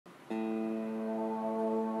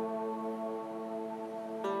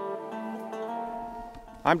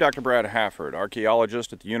I'm Dr. Brad Hafford,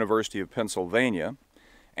 archaeologist at the University of Pennsylvania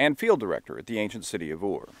and field director at the ancient city of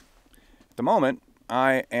Ur. At the moment,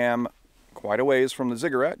 I am quite a ways from the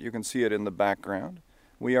ziggurat. You can see it in the background.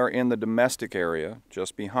 We are in the domestic area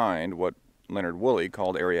just behind what Leonard Woolley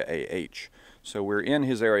called Area AH. So we're in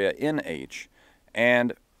his area NH,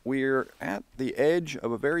 and we're at the edge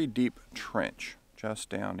of a very deep trench just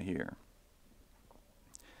down here.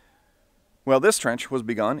 Well, this trench was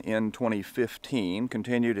begun in 2015,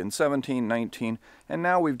 continued in 17, 19, and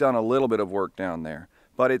now we've done a little bit of work down there.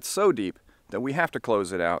 But it's so deep that we have to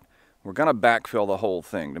close it out. We're going to backfill the whole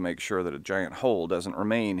thing to make sure that a giant hole doesn't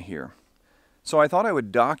remain here. So I thought I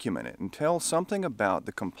would document it and tell something about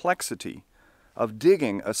the complexity of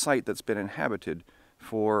digging a site that's been inhabited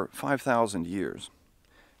for 5,000 years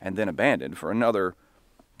and then abandoned for another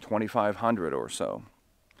 2,500 or so.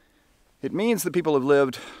 It means that people have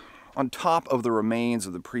lived on top of the remains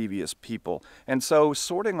of the previous people, and so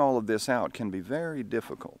sorting all of this out can be very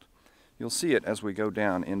difficult. You'll see it as we go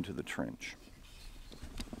down into the trench.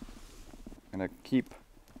 I'm going to keep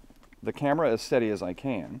the camera as steady as I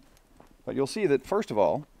can, but you'll see that first of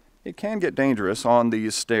all, it can get dangerous on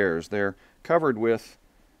these stairs. They're covered with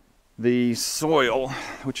the soil,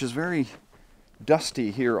 which is very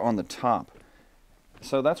dusty here on the top.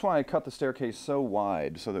 So that's why I cut the staircase so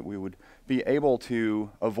wide, so that we would be able to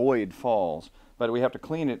avoid falls. But we have to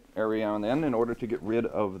clean it every now and then in order to get rid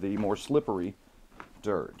of the more slippery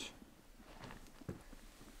dirt.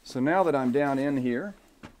 So now that I'm down in here,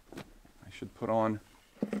 I should put on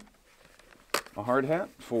a hard hat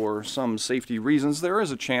for some safety reasons. There is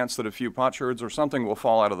a chance that a few potsherds or something will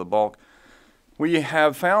fall out of the bulk. We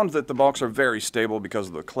have found that the bulks are very stable because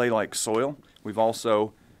of the clay-like soil. We've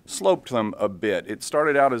also sloped them a bit. It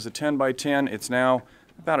started out as a 10 by 10. It's now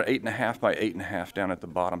about an 8.5 by 8.5 down at the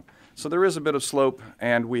bottom. So there is a bit of slope,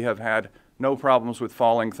 and we have had no problems with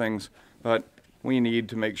falling things, but we need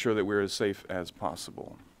to make sure that we're as safe as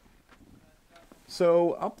possible.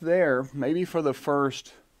 So up there, maybe for the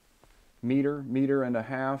first meter and a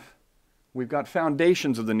half, we've got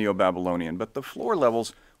foundations of the Neo-Babylonian, but the floor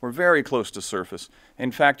levels were very close to surface.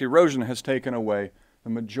 In fact, erosion has taken away the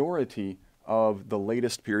majority of the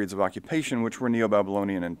latest periods of occupation, which were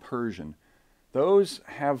Neo-Babylonian and Persian. Those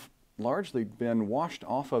have largely been washed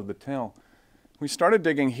off of the tell. We started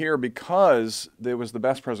digging here because there was the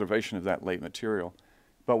best preservation of that late material,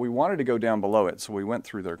 but we wanted to go down below it, so we went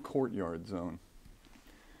through their courtyard zone.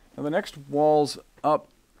 Now the next wall's up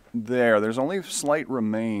there. There's only slight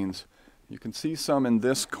remains. You can see some in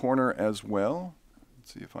this corner as well.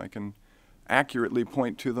 Let's see if I can accurately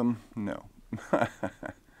point to them. No.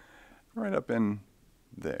 Right up in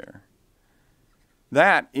there.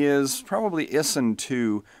 That is probably Isin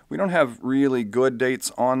II. We don't have really good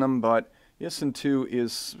dates on them, but Isin II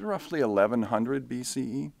is roughly 1100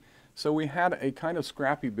 BCE. So we had a kind of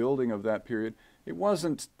scrappy building of that period. It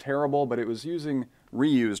wasn't terrible, but it was using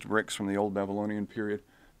reused bricks from the Old Babylonian period.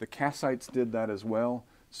 The Kassites did that as well.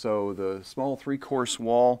 So the small three-course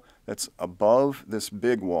wall that's above this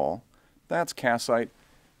big wall, that's Kassite.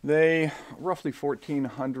 They, roughly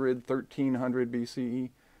 1400, 1300 BCE,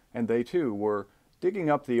 and they too were digging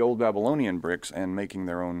up the Old Babylonian bricks and making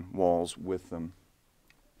their own walls with them.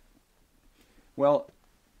 Well,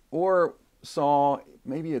 Ur saw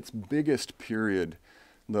maybe its biggest period,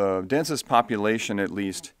 the densest population at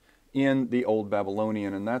least, in the Old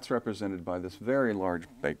Babylonian, and that's represented by this very large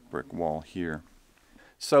baked brick wall here.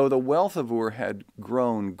 So the wealth of Ur had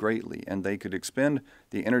grown greatly, and they could expend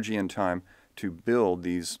the energy and time to build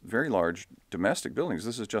these very large domestic buildings.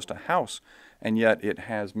 This is just a house, and yet it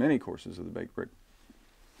has many courses of the baked brick.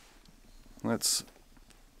 Let's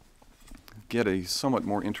get a somewhat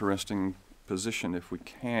more interesting position if we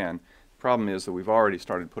can. The problem is that we've already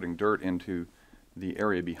started putting dirt into the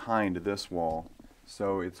area behind this wall,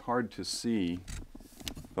 so it's hard to see,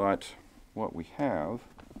 but what we have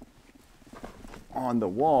on the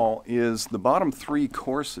wall is the bottom three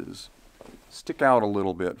courses stick out a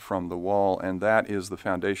little bit from the wall, and that is the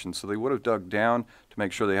foundation. So they would have dug down to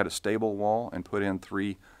make sure they had a stable wall and put in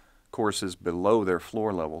three courses below their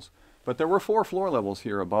floor levels. But there were 4 floor levels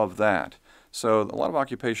here above that. So a lot of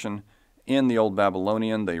occupation in the Old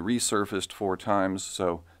Babylonian. They resurfaced 4 times,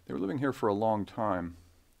 so they were living here for a long time.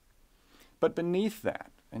 But beneath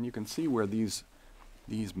that, and you can see where these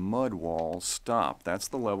mud walls stop, that's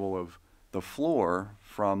the level of the floor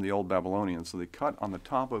from the Old Babylonian. So they cut on the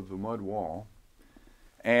top of the mud wall,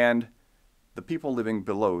 and the people living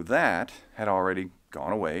below that had already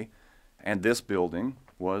gone away, and this building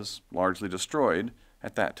was largely destroyed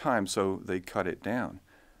at that time, so they cut it down.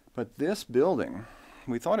 But this building,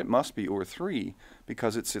 we thought it must be Ur III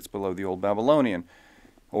because it sits below the Old Babylonian.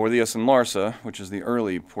 or the Isin Larsa, which is the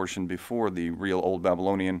early portion before the real Old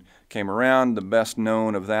Babylonian came around. The best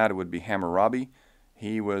known of that would be Hammurabi.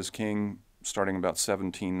 He was king starting about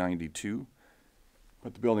 1792,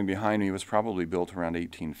 but the building behind me was probably built around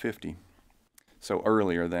 1850, so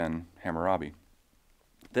earlier than Hammurabi.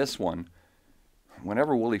 This one,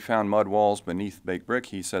 whenever Woolley found mud walls beneath baked brick,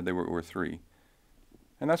 he said they were Ur III.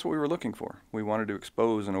 And that's what we were looking for. We wanted to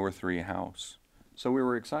expose an Ur III house. So we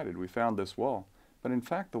were excited. We found this wall. But in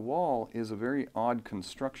fact, the wall is a very odd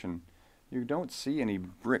construction. You don't see any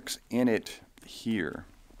bricks in it here.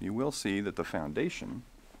 You will see that the foundation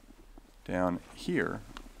down here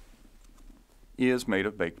is made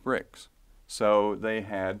of baked bricks. So they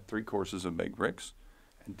had 3 courses of baked bricks,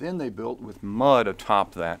 and then they built with mud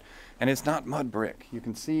atop that. And it's not mud brick. You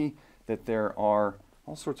can see that there are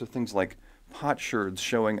all sorts of things like potsherds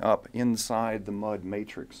showing up inside the mud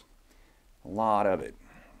matrix. A lot of it.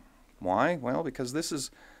 Why? Well, because this is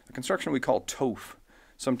a construction we call tof.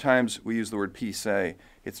 Sometimes we use the word pisse.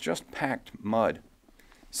 It's just packed mud.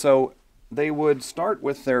 So they would start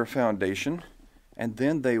with their foundation, and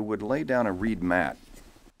then they would lay down a reed mat.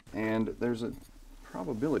 And there's a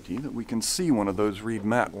probability that we can see one of those reed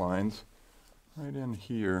mat lines right in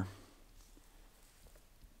here.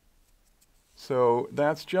 So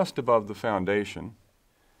that's just above the foundation.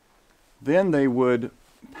 Then they would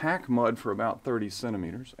pack mud for about 30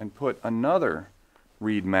 centimeters and put another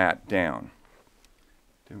reed mat down.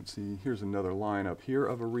 Don't see, here's another line up here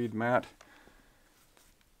of a reed mat.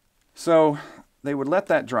 So they would let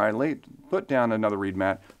that dry, put down another reed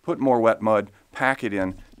mat, put more wet mud, pack it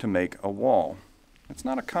in to make a wall. It's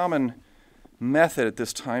not a common method at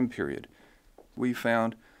this time period. We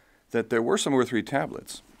found that there were some Ur III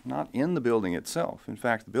tablets, not in the building itself. In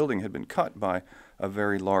fact, the building had been cut by a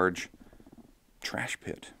very large trash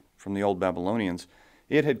pit from the old Babylonians.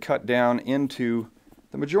 It had cut down into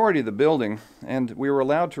the majority of the building, and we were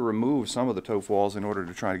allowed to remove some of the tof walls in order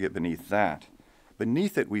to try to get beneath that.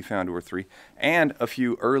 Beneath it, we found Ur III and a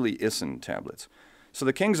few early Isin tablets. So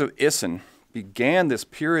the kings of Isin began this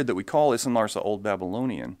period that we call Isin Larsa Old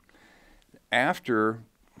Babylonian after,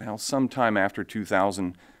 well, sometime after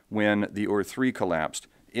 2000, when the Ur III collapsed.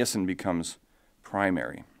 Isin becomes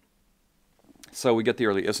primary. So we get the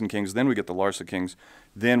early Isin kings, then we get the Larsa kings,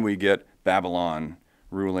 then we get Babylon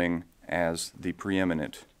ruling as the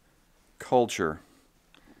preeminent culture.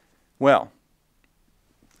 Well,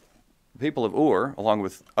 the people of Ur, along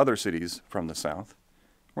with other cities from the south,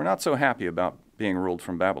 were not so happy about being ruled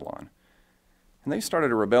from Babylon. And they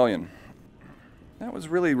started a rebellion. That was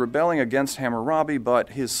really rebelling against Hammurabi,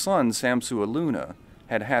 but his son, Samsu-Iluna,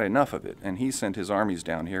 had had enough of it, and he sent his armies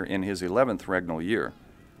down here in his 11th regnal year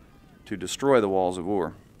to destroy the walls of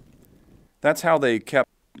Ur. That's how they kept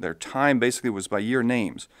their time. Basically was by year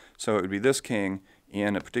names. So it would be this king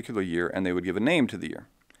in a particular year, and they would give a name to the year.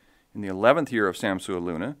 In the 11th year of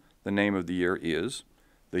Samsu-Iluna, the name of the year is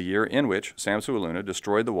the year in which Samsu-Iluna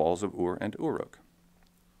destroyed the walls of Ur and Uruk.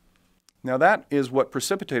 Now that is what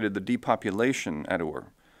precipitated the depopulation at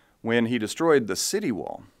Ur. When he destroyed the city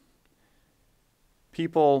wall,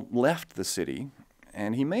 people left the city,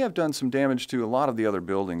 and he may have done some damage to a lot of the other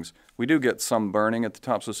buildings. We do get some burning at the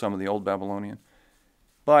tops of some of the old Babylonian.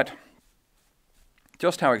 But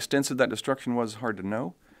just how extensive that destruction was is hard to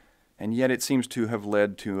know, and yet it seems to have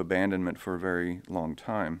led to abandonment for a very long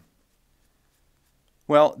time.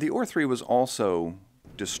 Well, the Ur III was also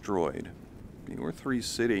destroyed. The Ur III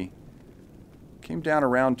city came down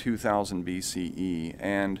around 2000 BCE,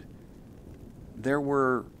 and there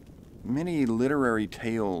were many literary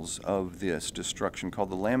tales of this destruction called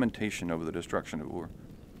the Lamentation over the Destruction of Ur.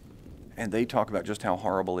 And they talk about just how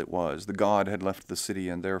horrible it was. The god had left the city,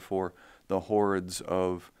 and therefore the hordes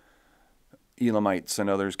of Elamites and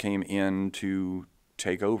others came in to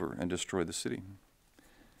take over and destroy the city.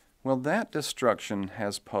 Well, that destruction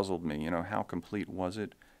has puzzled me. You know, how complete was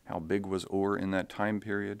it? How big was Ur in that time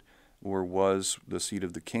period? Ur was the seat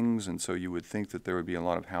of the kings, and so you would think that there would be a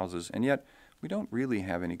lot of houses, and yet we don't really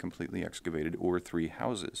have any completely excavated Ur III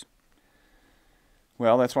houses.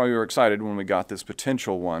 Well, that's why we were excited when we got this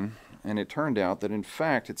potential one, and it turned out that in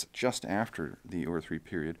fact it's just after the Ur III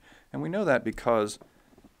period, and we know that because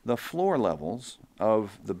the floor levels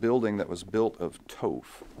of the building that was built of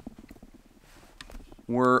tof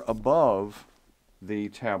were above the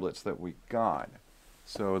tablets that we got.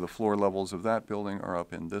 So the floor levels of that building are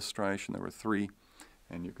up in this striche, and there were 3,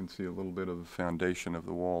 and you can see a little bit of the foundation of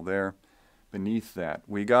the wall there. Beneath that,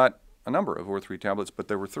 we got a number of Ur III tablets, but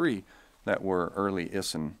there were 3 that were early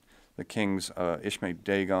Isin, the kings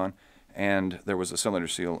Ishme-Dagon, and there was a cylinder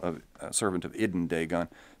seal of a servant of Idin-Dagon.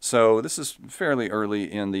 So this is fairly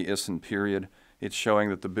early in the Isin period, it's showing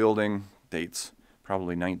that the building dates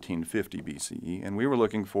probably 1950 BCE, and we were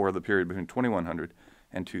looking for the period between 2100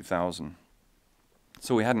 and 2000.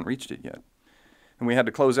 So we hadn't reached it yet. And we had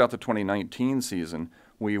to close out the 2019 season.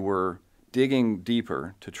 We were digging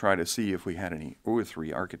deeper to try to see if we had any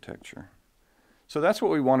Ur-3 architecture. So that's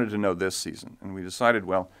what we wanted to know this season. And we decided,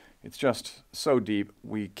 well, it's just so deep,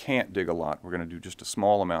 we can't dig a lot. We're going to do just a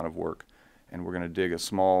small amount of work, and we're going to dig a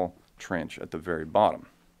small trench at the very bottom.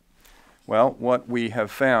 Well, what we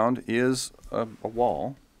have found is a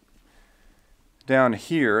wall down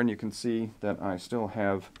here, and you can see that I still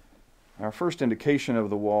have, our first indication of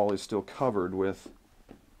the wall is still covered with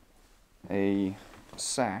a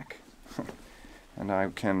sack. And I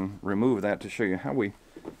can remove that to show you how we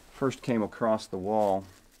first came across the wall.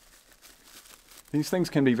 These things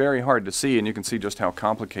can be very hard to see, and you can see just how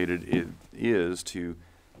complicated it is to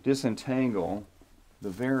disentangle the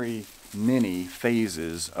very many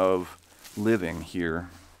phases of living here.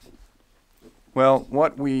 Well,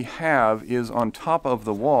 what we have is on top of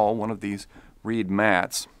the wall one of these reed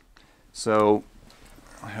mats. So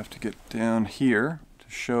I have to get down here to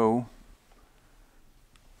show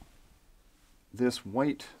this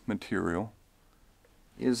white material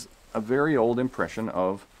is a very old impression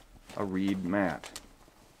of a reed mat.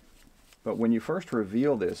 But when you first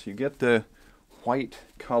reveal this, you get the white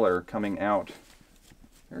color coming out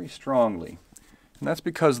very strongly. And that's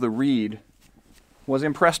because the reed was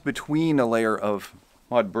impressed between a layer of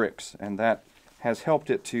mud bricks, and that has helped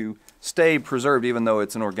it to stay preserved even though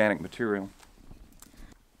it's an organic material.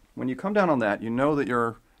 When you come down on that, you know that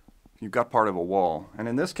you've got part of a wall. And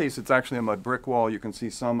in this case, it's actually a mud brick wall. You can see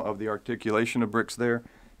some of the articulation of bricks there.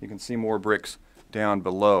 You can see more bricks down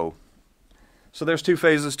below. So there's two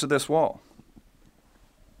phases to this wall.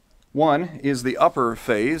 One is the upper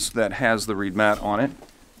phase that has the reed mat on it,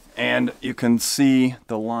 and you can see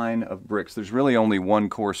the line of bricks. There's really only one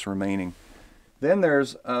course remaining. Then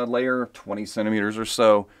there's a layer of 20 centimeters or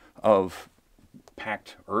so of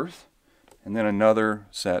packed earth, and then another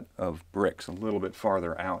set of bricks a little bit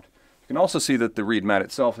farther out. You can also see that the reed mat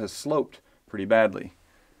itself has sloped pretty badly.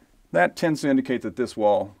 That tends to indicate that this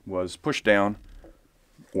wall was pushed down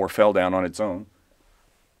or fell down on its own.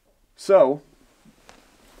 So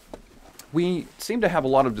we seem to have a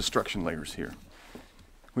lot of destruction layers here.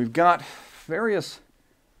 We've got various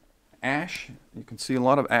ash. You can see a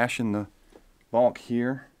lot of ash in the bulk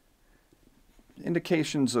here.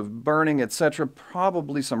 Indications of burning, etc.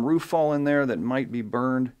 Probably some roof fall in there that might be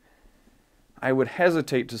burned. I would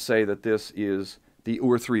hesitate to say that this is the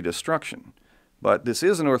Ur-3 destruction, but this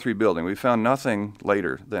is an Ur-3 building. We found nothing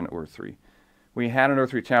later than Ur-3. We had an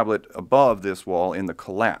Ur-3 tablet above this wall in the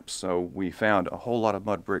collapse, so we found a whole lot of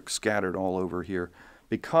mud bricks scattered all over here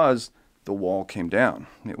because the wall came down.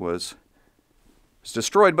 It was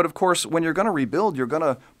destroyed, but of course, when you're going to rebuild, you're going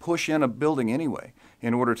to push in a building anyway.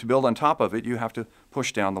 In order to build on top of it, you have to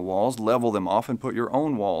push down the walls, level them off, and put your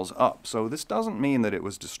own walls up. So this doesn't mean that it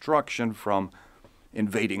was destruction from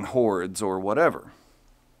invading hordes or whatever.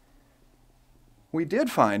 We did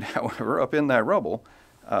find, however, up in that rubble,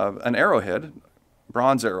 an arrowhead,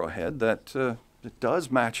 bronze arrowhead, that does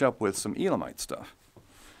match up with some Elamite stuff.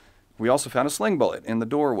 We also found a sling bullet in the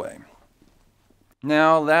doorway.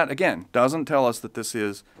 Now that, again, doesn't tell us that this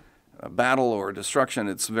is a battle or destruction.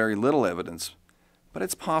 It's very little evidence, but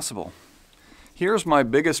it's possible. Here's my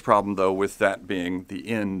biggest problem, though, with that being the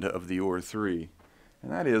end of the Ur-3,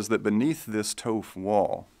 and that is that beneath this Toph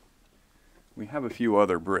wall, we have a few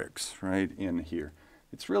other bricks right in here.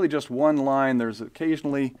 It's really just one line. There's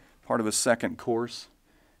occasionally part of a second course,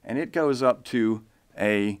 and it goes up to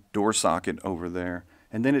a door socket over there,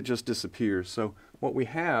 and then it just disappears. So what we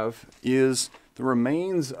have is the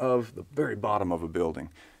remains of the very bottom of a building.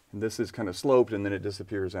 And this is kind of sloped, and then it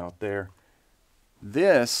disappears out there.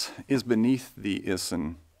 This is beneath the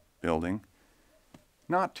Isin building,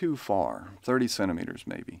 not too far, 30 centimeters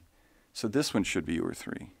maybe. So this one should be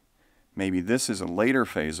Ur-3. Maybe this is a later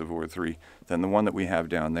phase of Ur-3 than the one that we have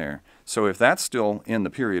down there. So if that's still in the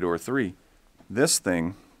period Ur-3, this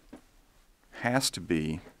thing has to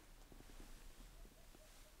be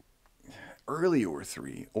early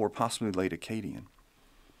Ur-3 or possibly late Akkadian.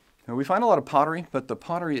 Now we find a lot of pottery, but the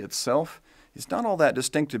pottery itself is not all that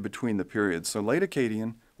distinctive between the periods. So late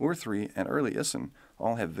Akkadian, Ur-3, and early Isin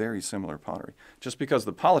all have very similar pottery. Just because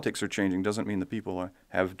the politics are changing doesn't mean the people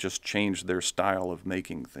have just changed their style of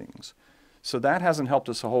making things. So that hasn't helped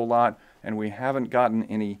us a whole lot, and we haven't gotten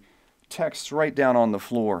any texts right down on the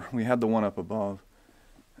floor. We had the one up above.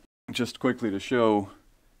 Just quickly to show,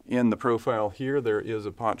 in the profile here, there is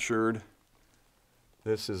a potsherd.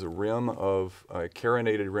 This is a rim of a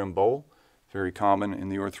carinated rim bowl Very common in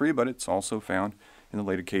the Ur-3, but it's also found in the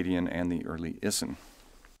late Akkadian and the early Isin.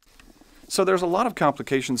 So there's a lot of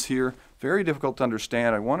complications here, very difficult to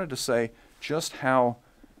understand. I wanted to say just how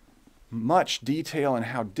much detail and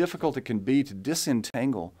how difficult it can be to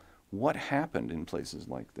disentangle what happened in places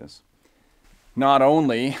like this. Not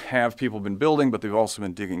only have people been building, but they've also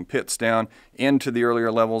been digging pits down into the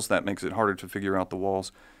earlier levels. That makes it harder to figure out the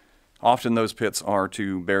walls. Often those pits are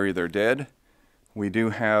to bury their dead. We do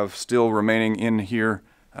have still remaining in here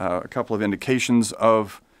a couple of indications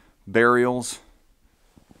of burials.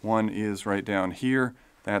 One is right down here.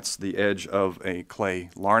 That's the edge of a clay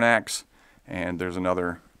larnax. And there's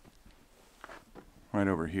another right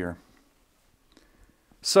over here.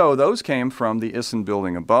 So those came from the Isin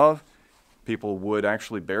building above. People would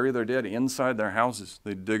actually bury their dead inside their houses.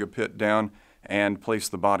 They'd dig a pit down and place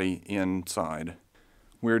the body inside.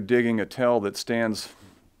 We're digging a tell that stands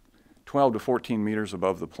 12 to 14 meters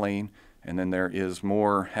above the plain, and then there is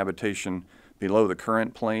more habitation below the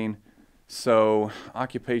current plain. So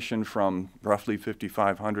occupation from roughly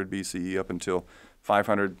 5500 BCE up until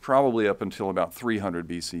 500, probably up until about 300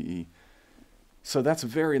 BCE. So that's a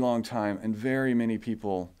very long time, and very many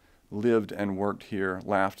people lived and worked here,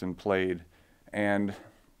 laughed and played, and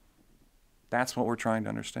that's what we're trying to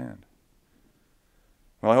understand.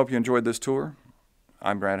 Well, I hope you enjoyed this tour.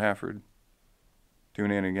 I'm Brad Hafford. Tune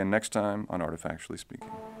in again next time on Artifactually Speaking.